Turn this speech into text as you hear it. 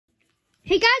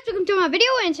Hey guys, welcome to my video,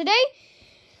 and today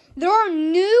there are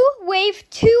new Wave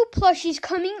 2 plushies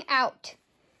coming out.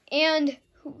 And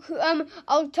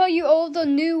I'll tell you all the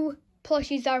new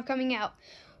plushies that are coming out.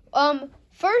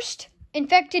 First,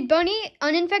 infected bunny,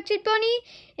 uninfected bunny,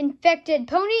 infected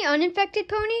pony, uninfected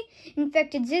pony,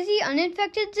 infected Zizzy,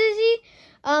 uninfected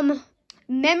Zizzy,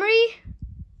 memory,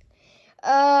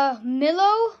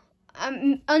 Milo,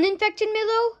 uninfected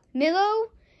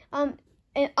Milo,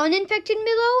 uninfected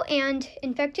Milo and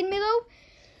infected Milo,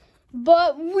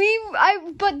 but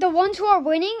the ones who are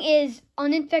winning is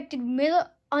uninfected Willow.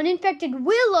 I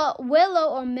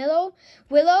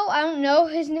don't know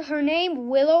her name,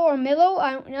 Willow or Milo.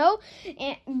 I don't know,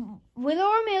 and Willow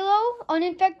or Milo,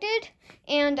 uninfected,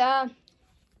 and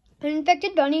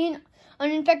uninfected bunny, and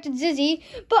uninfected Zizzy.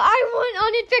 But I want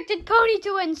uninfected pony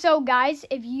to win. So guys,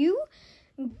 if you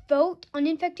vote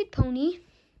uninfected pony,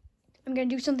 I'm going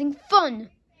to do something fun.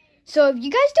 So if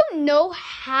you guys don't know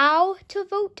how to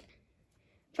vote,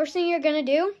 first thing you're going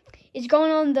to do is go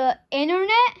on the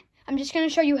internet. I'm just going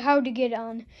to show you how to get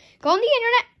on. Go on the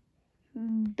internet.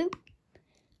 Boop.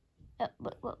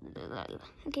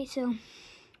 Okay, so.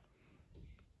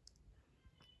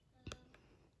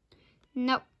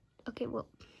 No. Okay, well.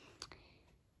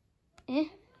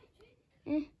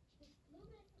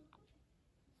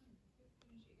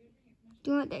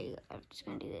 Do it. There you go. I'm just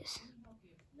going to do this.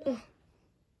 Wait.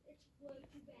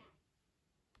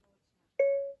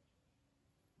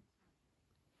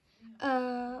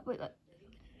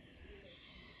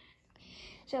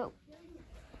 So,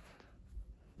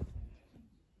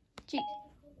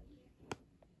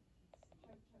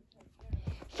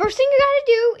 first thing you gotta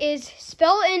do is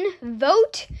spell in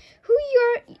vote who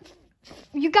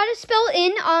you gotta spell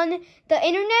in on the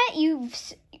internet.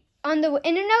 On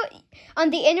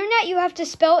the internet you have to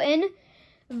spell in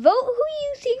vote who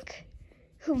you think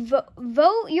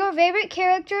vote your favorite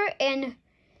character in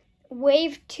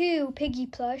Wave 2 Piggy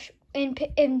plush in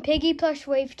Piggy plush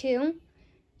Wave 2.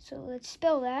 So let's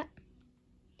spell that.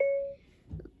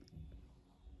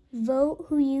 Vote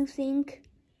who you think.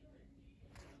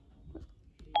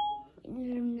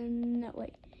 No,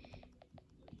 wait.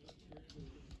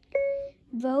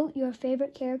 Vote your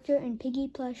favorite character in Piggy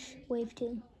plush Wave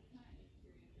 2.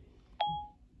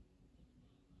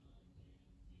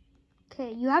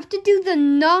 Okay, you have to do the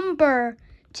number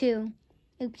 2.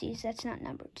 Oopsies, that's not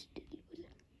number 2.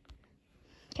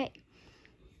 Okay.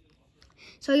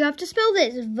 So you have to spell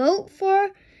this.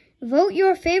 Vote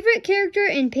your favorite character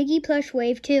in Piggy plush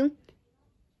Wave 2.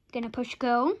 Gonna push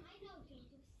go.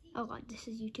 Oh god, this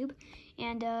is YouTube.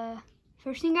 And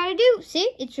first thing you gotta do, see,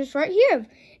 it's just right here.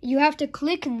 You have to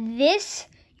click this.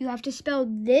 You have to spell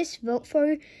this. Vote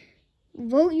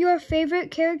your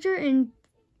favorite character in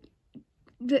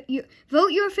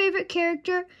vote your favorite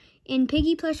character in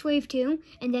Piggy plush Wave 2,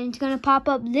 and then it's gonna pop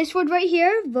up this word right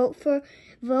here. Vote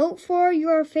for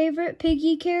your favorite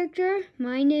Piggy character.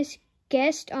 Mine is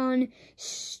guest on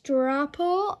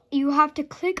Strapple. You have to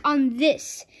click on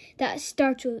this. That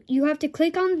starts with. You have to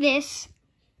click on this.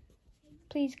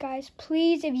 Please, guys,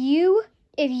 please. If you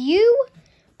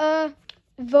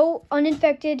vote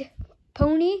uninfected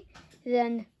pony,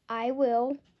 then I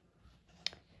will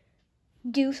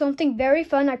do something very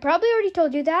fun. I probably already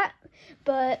told you that,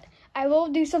 but I will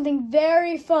do something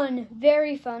very fun,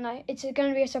 it's going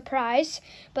to be a surprise.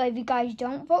 But if you guys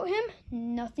don't vote him,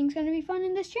 nothing's going to be fun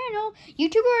in this channel.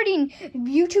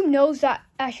 YouTube knows that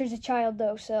Asher's a child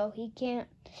though, so he can't.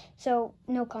 So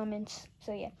no comments.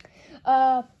 So yeah,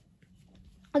 I'll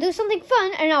do something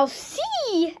fun, and I'll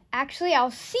see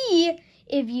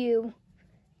if you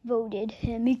voted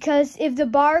him, because if the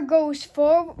bar goes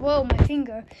forward, whoa, my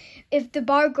finger. If the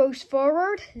bar goes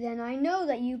forward, then I know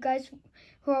that you guys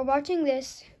who are watching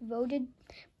this voted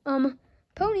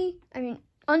pony. I mean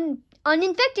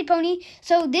uninfected pony.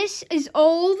 So this is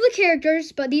all the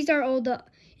characters, but these are all the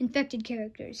infected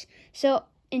characters. So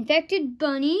infected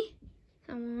bunny.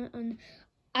 I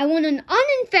want an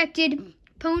uninfected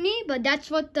pony, but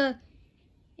that's what the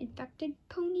infected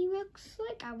pony looks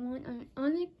like. I want an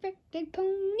uninfected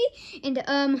pony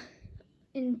and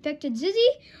infected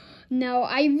Zizzy. No,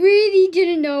 I really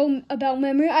didn't know about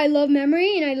memory. I love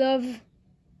memory and I love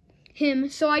him,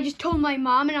 so I just told my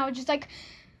mom, and I was just like,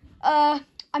 I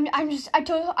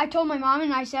told my mom,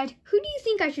 and I said, who do you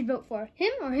think I should vote for,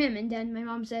 him or him? And then my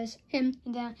mom says him,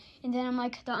 and then I'm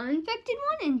like, the uninfected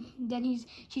one, and then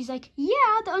she's like,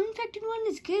 yeah, the uninfected one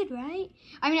is good, right?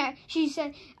 I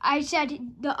said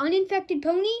the uninfected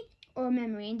pony or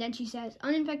memory, and then she says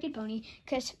uninfected pony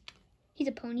because he's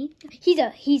a pony. He's a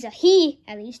he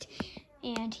at least,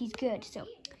 and he's good. So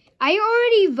I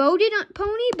already voted on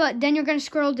Pony, but then you're going to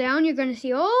scroll down. You're going to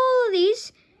see all of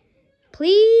these.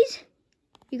 Please,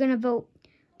 you're going to vote.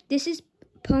 This is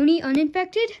Pony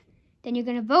uninfected. Then you're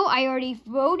going to vote. I already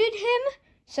voted him,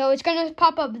 so it's going to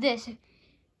pop up this.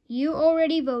 You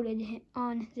already voted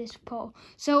on this poll.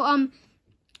 So I'm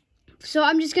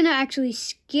just going to actually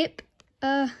skip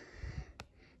to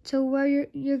where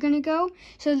you're going to go.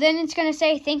 So then it's going to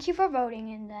say, thank you for voting,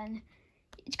 and then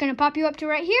it's going to pop you up to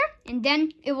right here, and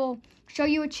then it will show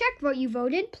you a check what you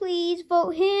voted. Please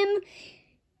vote him.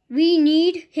 We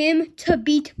need him to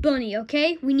beat Bunny,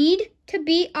 okay? We need to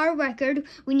beat our record.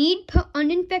 We need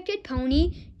uninfected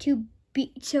Pony to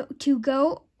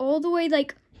go all the way,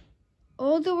 like,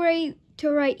 all the way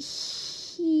to right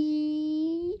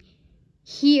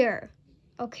here,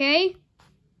 okay?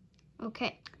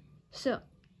 Okay, so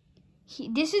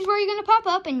this is where you're going to pop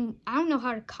up, and I don't know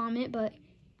how to comment, but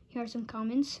here are some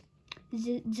comments.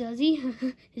 Zuzzy.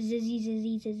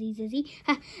 Zizzy.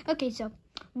 Okay, so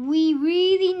we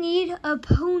really need a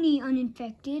Pony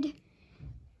uninfected.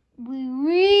 We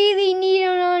really need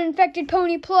an uninfected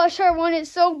Pony plush. I want it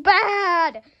so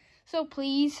bad. So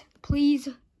please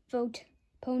vote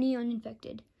Pony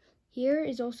uninfected. Here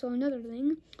is also another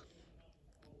thing.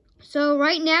 So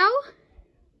right now,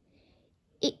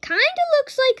 it kind of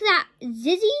looks like that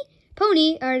Zizzy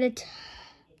Pony are the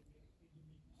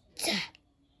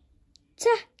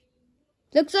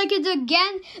looks like it's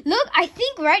again. Look, I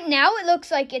think right now it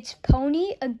looks like it's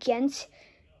Pony against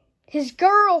his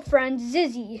girlfriend,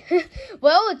 Zizzy.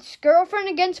 Well, it's girlfriend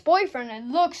against boyfriend, it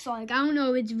looks like. I don't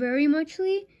know, it's very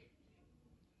muchly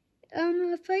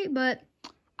a fight, but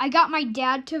I got my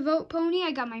dad to vote Pony.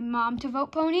 I got my mom to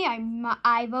vote Pony.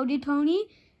 I voted Pony.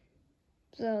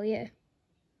 So, yeah.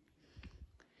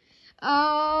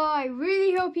 I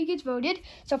really hope he gets voted.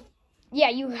 So, yeah,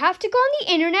 you have to go on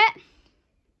the internet.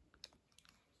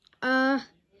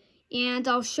 And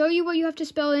I'll show you what you have to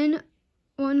spell in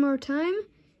one more time.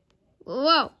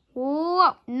 Whoa,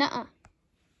 nuh-uh.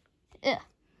 Ugh.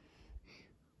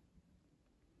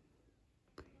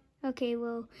 Okay,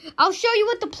 well, I'll show you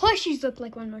what the plushies look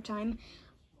like one more time.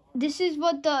 This is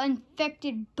what the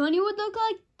infected bunny would look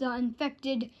like. The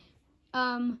infected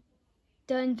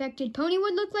pony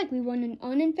would look like. We want an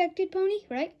uninfected pony,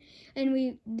 right?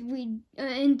 And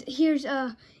and here's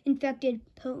a infected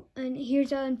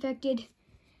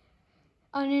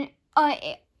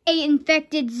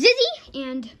infected Zizzy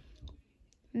and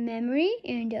Memory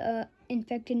and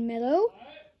infected Mellow.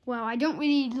 Well, I don't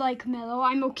really like Mellow.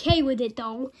 I'm okay with it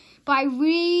though, but I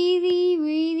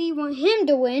really want him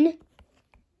to win.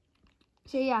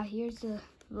 So yeah, here's the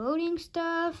voting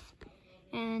stuff.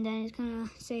 And then it's gonna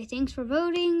say thanks for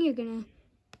voting. You're gonna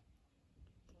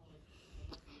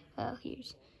you're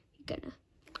gonna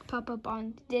pop up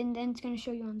on, then it's gonna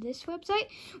show you on this website.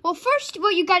 Well, first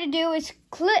what you gotta do is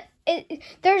click it.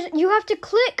 You have to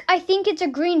click, I think it's a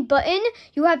green button.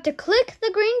 You have to click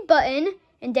the green button,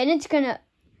 and then it's gonna,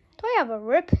 do I have a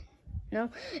rip? No.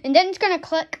 And then it's gonna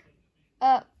click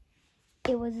it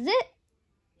was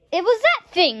that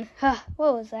thing.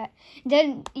 What was that?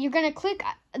 Then you're going to click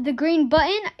the green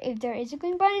button, if there is a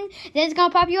green button. Then it's going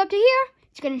to pop you up to here.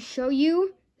 It's going to show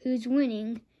you who's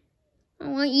winning. I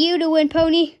want you to win,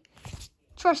 Pony.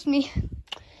 Trust me.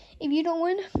 If you don't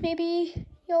win, maybe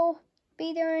you'll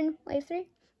be there in wave 3.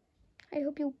 I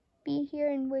hope you'll be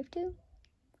here in wave 2.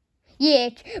 Yeah.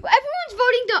 Everyone's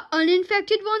voting the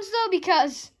uninfected ones, though,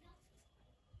 because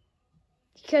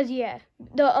yeah,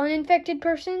 the uninfected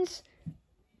persons.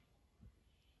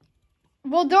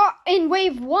 Well, in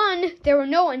wave 1, there were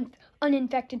no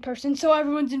uninfected persons, so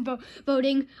everyone's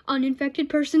voting uninfected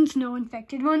persons, no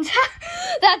infected ones.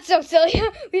 That's so silly.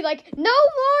 We like, no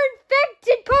more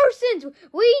infected persons.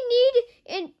 We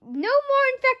need no more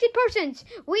infected persons.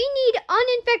 We need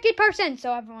uninfected persons.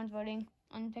 So everyone's voting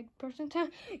uninfected persons.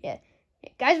 Yeah.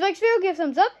 Guys, if you like this video, give a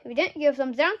thumbs up. If you didn't, give a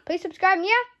thumbs down. Please subscribe. And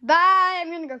yeah, bye. I'm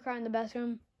going to go cry in the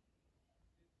bathroom.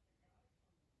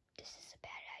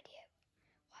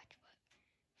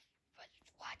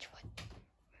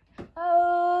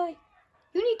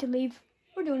 You need to leave.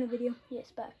 We're doing a video.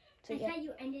 Yes, bye. So, yeah. I thought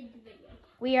you ended the video.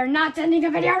 We are not ending the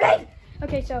video. Leave!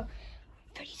 Okay, so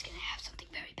Freddy's gonna have something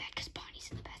very bad because Bonnie's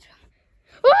in the bathroom.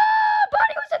 Oh!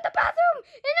 Bonnie was in the bathroom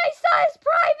and I saw his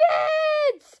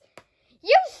privates!